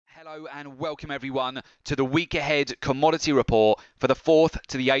Hello and welcome everyone to the week ahead commodity report for the 4th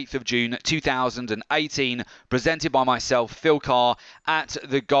to the 8th of June 2018, presented by myself, Phil Carr, at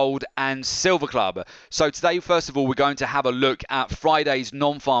the Gold and Silver Club. So today, first of all, we're going to have a look at Friday's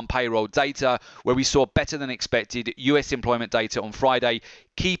non-farm payroll data, where we saw better than expected US employment data on Friday,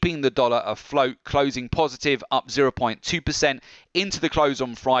 keeping the dollar afloat, closing positive, up 0.2% into the close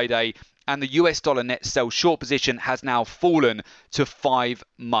on Friday. And the US dollar net sell short position has now fallen to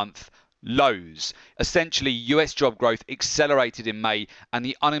 5-month lows. Essentially, US job growth accelerated in May and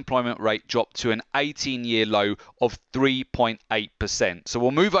the unemployment rate dropped to an 18-year low of 3.8%. So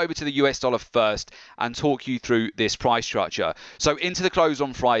we'll move over to the US dollar first and talk you through this price structure. So into the close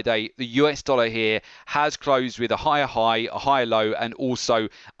on Friday, the US dollar here has closed with a higher high, a higher low, and also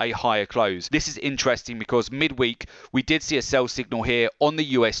a higher close. This is interesting because midweek we did see a sell signal here on the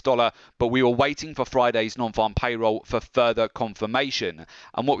US dollar, but we were waiting for Friday's non-farm payroll for further confirmation.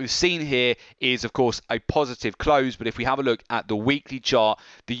 And what we've seen here is, of course, a positive close. But if we have a look at the weekly chart,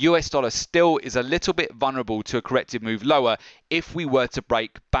 the US dollar still is a little bit vulnerable to a corrective move lower if we were to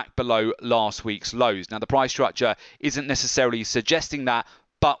break back below last week's lows. Now, the price structure isn't necessarily suggesting that,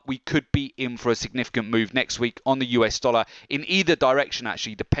 but we could be in for a significant move next week on the US dollar in either direction,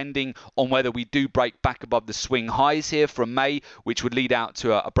 actually, depending on whether we do break back above the swing highs here from May, which would lead out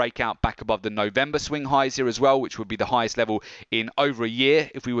to a breakout back above the November swing highs here as well, which would be the highest level in over a year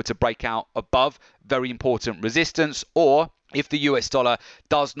if we were to break out above very important resistance, or if the US dollar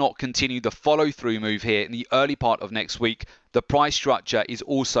does not continue the follow-through move here in the early part of next week, the price structure is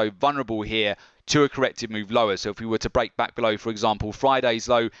also vulnerable here to a corrective move lower. So if we were to break back below, for example, Friday's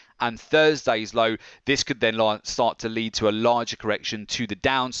low and Thursday's low, this could then start to lead to a larger correction to the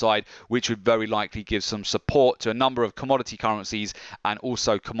downside, which would very likely give some support to a number of commodity currencies and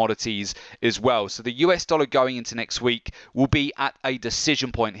also commodities as well. So the US dollar going into next week will be at a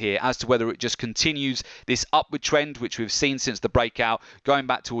decision point here as to whether it just continues this upward trend, which we've seen since the breakout going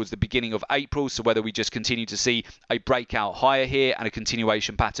back towards the beginning of April. So whether we just continue to see a breakout higher here and a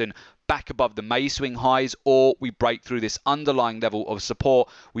continuation pattern back above the May swing highs, or we break through this underlying level of support,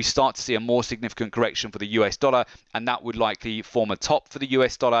 we start to see a more significant correction for the US dollar, and that would likely form a top for the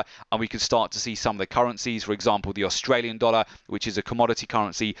US dollar, and we could start to see some of the currencies, for example the Australian dollar, which is a commodity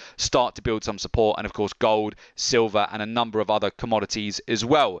currency, start to build some support, and of course gold, silver, and a number of other commodities as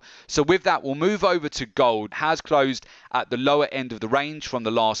well. So with that, we'll move over to gold. Has closed at the lower end of the range from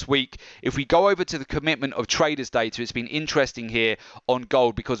the last week. If we go over to the commitment of traders data, it's been interesting here on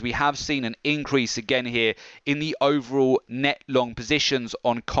gold because we have seen an increase again here in the overall net long positions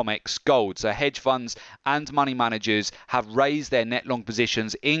on COMEX gold. So hedge funds and money managers have raised their net long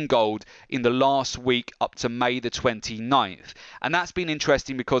positions in gold in the last week up to May the 29th. And that's been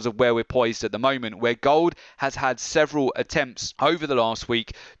interesting because of where we're poised at the moment, where gold has had several attempts over the last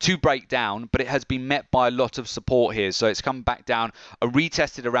week to break down, but it has been met by a lot of support here. So it's come back down,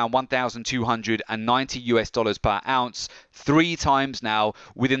 retested around 1,290 US dollars per ounce 3 times now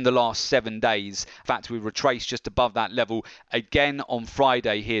within the last 7 days. In fact, we retraced just above that level again on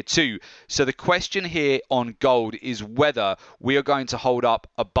Friday here too. So the question here on gold is whether we are going to hold up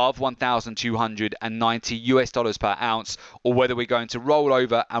above 1,290 US dollars per ounce, or whether we're going to roll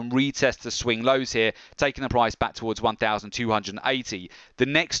over and retest the swing lows here, taking the price back towards 1,280. The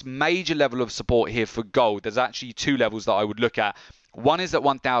next major level of support here for gold, there's actually 2 levels that I would look at. One is at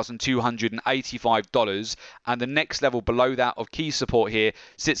 $1,285, and the next level below that of key support here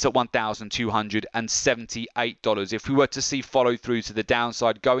sits at $1,278. If we were to see follow through to the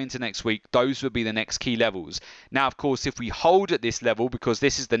downside go into next week, those would be the next key levels. Now, of course, if we hold at this level, because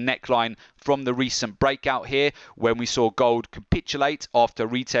this is the neckline from the recent breakout here, when we saw gold capitulate after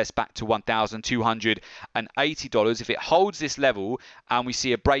retest back to $1,280, if it holds this level and we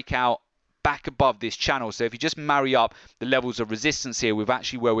see a breakout back above this channel, so if you just marry up the levels of resistance here with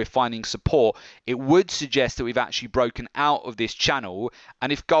actually where we're finding support, it would suggest that we've actually broken out of this channel.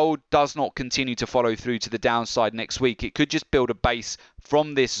 And if gold does not continue to follow through to the downside next week, it could just build a base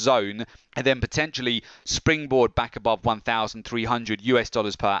from this zone and then potentially springboard back above 1,300 US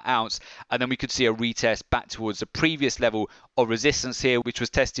dollars per ounce, and then we could see a retest back towards the previous level of resistance here, which was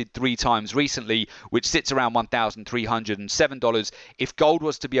tested 3 times recently, which sits around $1,307. If gold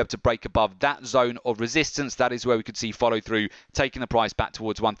was to be able to break above that zone of resistance, that is where we could see follow through, taking the price back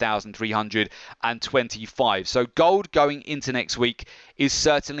towards 1,325. So gold going into next week is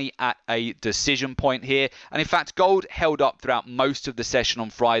certainly at a decision point here, and in fact gold held up throughout most of the session on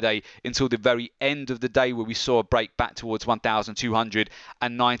Friday until the very end of the day, where we saw a break back towards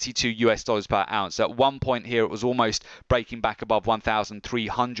 1,292 US dollars per ounce. At one point here, it was almost breaking back back above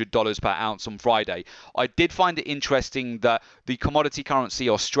 $1,300 per ounce on Friday. I did find it interesting that the commodity currency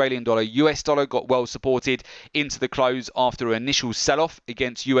Australian dollar, US dollar got well supported into the close after an initial sell-off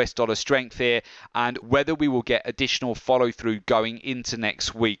against US dollar strength here, and whether we will get additional follow-through going into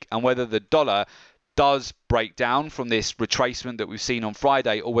next week, and whether the dollar does break down from this retracement that we've seen on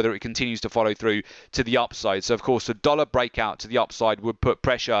Friday, or whether it continues to follow through to the upside. So of course the dollar breakout to the upside would put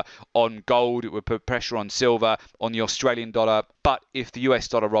pressure on gold, it would put pressure on silver, on the Australian dollar. But if the US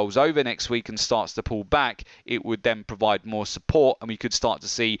dollar rolls over next week and starts to pull back, it would then provide more support, and we could start to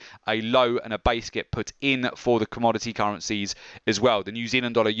see a low and a base get put in for the commodity currencies as well. The New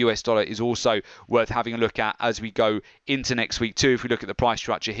Zealand dollar, US dollar is also worth having a look at as we go into next week too. If we look at the price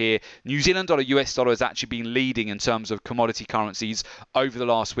structure here, New Zealand dollar, US dollar has actually been leading in terms of commodity currencies over the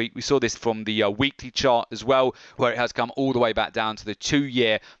last week. We saw this from the weekly chart as well, where it has come all the way back down to the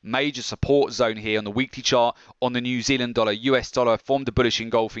 2-year major support zone here on the weekly chart. On the New Zealand dollar, US dollar formed a bullish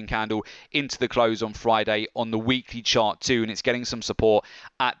engulfing candle into the close on Friday on the weekly chart too, and it's getting some support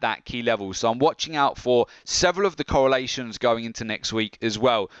at that key level. So I'm watching out for several of the correlations going into next week as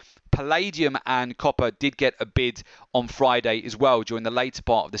well. Palladium and copper did get a bid on Friday as well during the later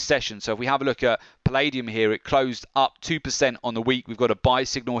part of the session. So if we have a look at Palladium here, it closed up 2% on the week. We've got a buy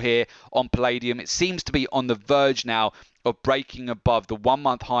signal here on Palladium. It seems to be on the verge now of breaking above the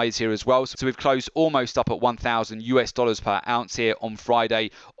 1-month highs here as well. So we've closed almost up at $1,000 per ounce here on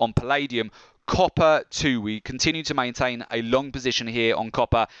Friday on Palladium. Copper too, we continue to maintain a long position here on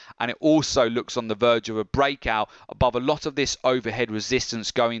copper, and it also looks on the verge of a breakout above a lot of this overhead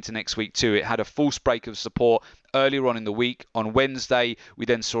resistance going into next week too. It had a false break of support earlier on in the week. On Wednesday, we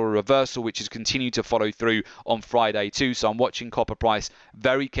then saw a reversal, which has continued to follow through on Friday too. So I'm watching copper price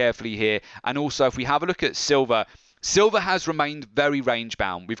very carefully here. And also, if we have a look at silver, silver has remained very range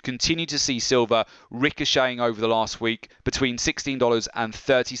bound. We've continued to see silver ricocheting over the last week between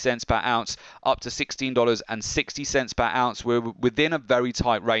 $16.30 per ounce up to $16.60 per ounce. We're within a very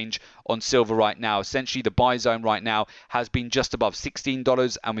tight range on silver right now. Essentially, the buy zone right now has been just above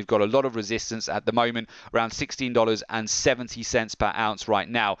 $16, and we've got a lot of resistance at the moment around $16.70 per ounce right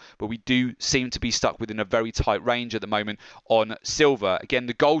now. But we do seem to be stuck within a very tight range at the moment on silver. Again,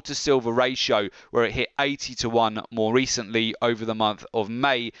 the gold to silver ratio, where it hit 80-1 more recently over the month of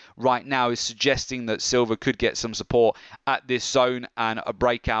May, right now is suggesting that silver could get some support at this zone, and a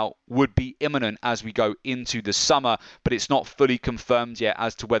breakout would be imminent as we go into the summer. But it's not fully confirmed yet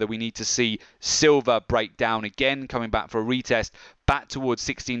as to whether we need to see silver break down again, coming back for a retest back towards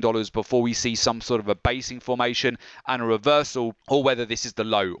 $16 before we see some sort of a basing formation and a reversal, or whether this is the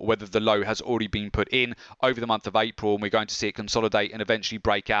low, or whether the low has already been put in over the month of April and we're going to see it consolidate and eventually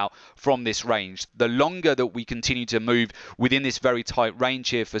break out from this range. The longer that we continue to move within this very tight range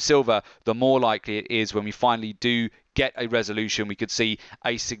here for silver, the more likely it is when we finally do get a resolution, we could see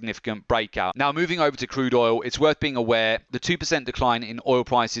a significant breakout. Now, moving over to crude oil, it's worth being aware the 2% decline in oil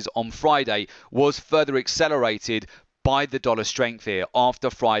prices on Friday was further accelerated by the dollar strength here after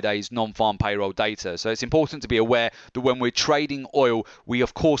Friday's non-farm payroll data. So it's important to be aware that when we're trading oil, we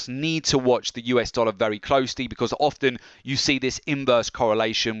of course need to watch the US dollar very closely, because often you see this inverse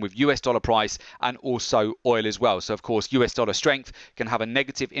correlation with US dollar price and also oil as well. So of course, US dollar strength can have a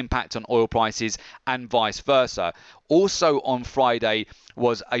negative impact on oil prices and vice versa. Also on Friday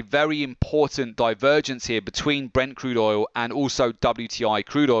was a very important divergence here between Brent crude oil and also WTI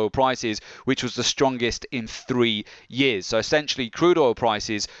crude oil prices, which was the strongest in 3 years. So essentially, crude oil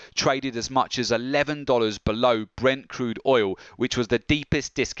prices traded as much as $11 below Brent crude oil, which was the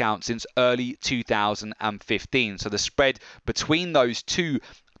deepest discount since early 2015. So the spread between those two,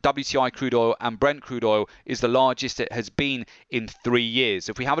 WTI crude oil and Brent crude oil, is the largest it has been in 3 years.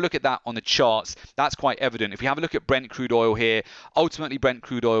 If we have a look at that on the charts, that's quite evident. If we have a look at Brent crude oil here, ultimately Brent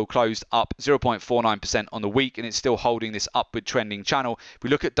crude oil closed up 0.49% on the week, and it's still holding this upward trending channel. If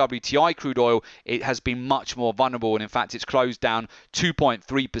we look at WTI crude oil, it has been much more vulnerable, and in fact it's closed down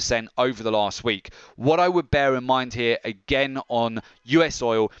 2.3% over the last week. What I would bear in mind here again on US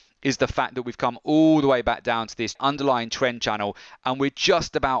oil is the fact that we've come all the way back down to this underlying trend channel, and we're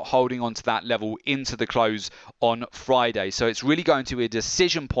just about holding on to that level into the close on Friday. So it's really going to be a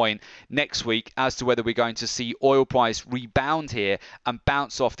decision point next week as to whether we're going to see oil price rebound here and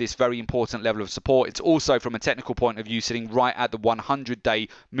bounce off this very important level of support. It's also, from a technical point of view, sitting right at the 100-day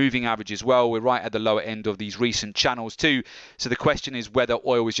moving average as well. We're right at the lower end of these recent channels too. So the question is whether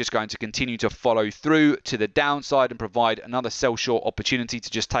oil is just going to continue to follow through to the downside and provide another sell short opportunity to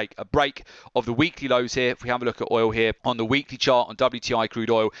just take take a break of the weekly lows here. If we have a look at oil here on the weekly chart on WTI crude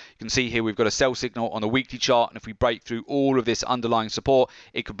oil, you can see here we've got a sell signal on the weekly chart, and if we break through all of this underlying support,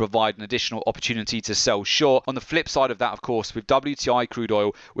 it could provide an additional opportunity to sell short. On the flip side of that, of course, with WTI crude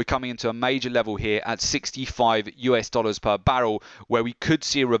oil, we're coming into a major level here at $65 per barrel, where we could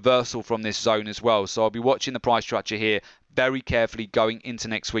see a reversal from this zone as well. So I'll be watching the price structure here very carefully going into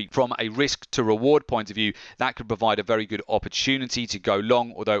next week. From a risk to reward point of view, that could provide a very good opportunity to go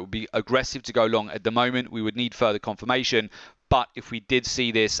long, although it would be aggressive to go long at the moment. We would need further confirmation. But if we did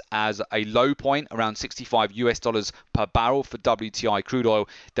see this as a low point around $65 per barrel for WTI crude oil,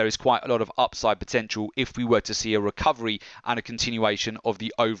 there is quite a lot of upside potential if we were to see a recovery and a continuation of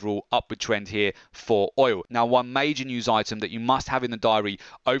the overall upward trend here for oil. Now, one major news item that you must have in the diary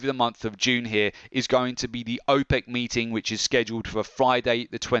over the month of June here is going to be the OPEC meeting, which is scheduled for Friday,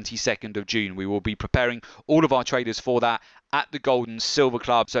 the 22nd of June. We will be preparing all of our traders for that at the Gold and Silver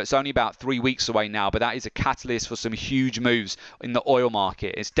Club. So it's only about 3 weeks away now, but that is a catalyst for some huge moves in the oil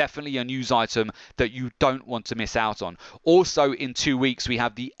market. It's definitely a news item that you don't want to miss out on. Also, in 2 weeks, we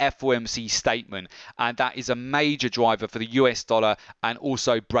have the FOMC statement, and that is a major driver for the US dollar and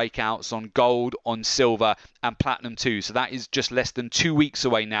also breakouts on gold, on silver, and platinum too. So that is just less than 2 weeks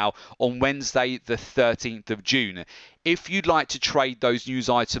away now on Wednesday, the 13th of June. If you'd like to trade those news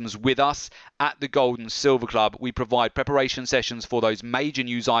items with us at the Gold and Silver Club, we provide preparation sessions for those major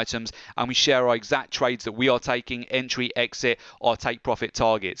news items, and we share our exact trades that we are taking, entry, exit, or take profit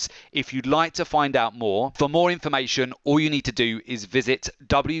targets. If you'd like to find out more, for more information, all you need to do is visit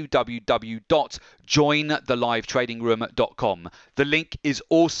www.jointhelivetradingroom.com. The link is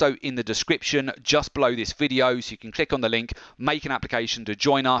also in the description just below this video, so you can click on the link, make an application to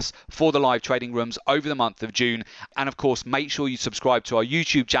join us for the live trading rooms over the month of June. And of course, make sure you subscribe to our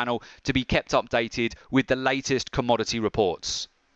YouTube channel to be kept updated with the latest commodity reports.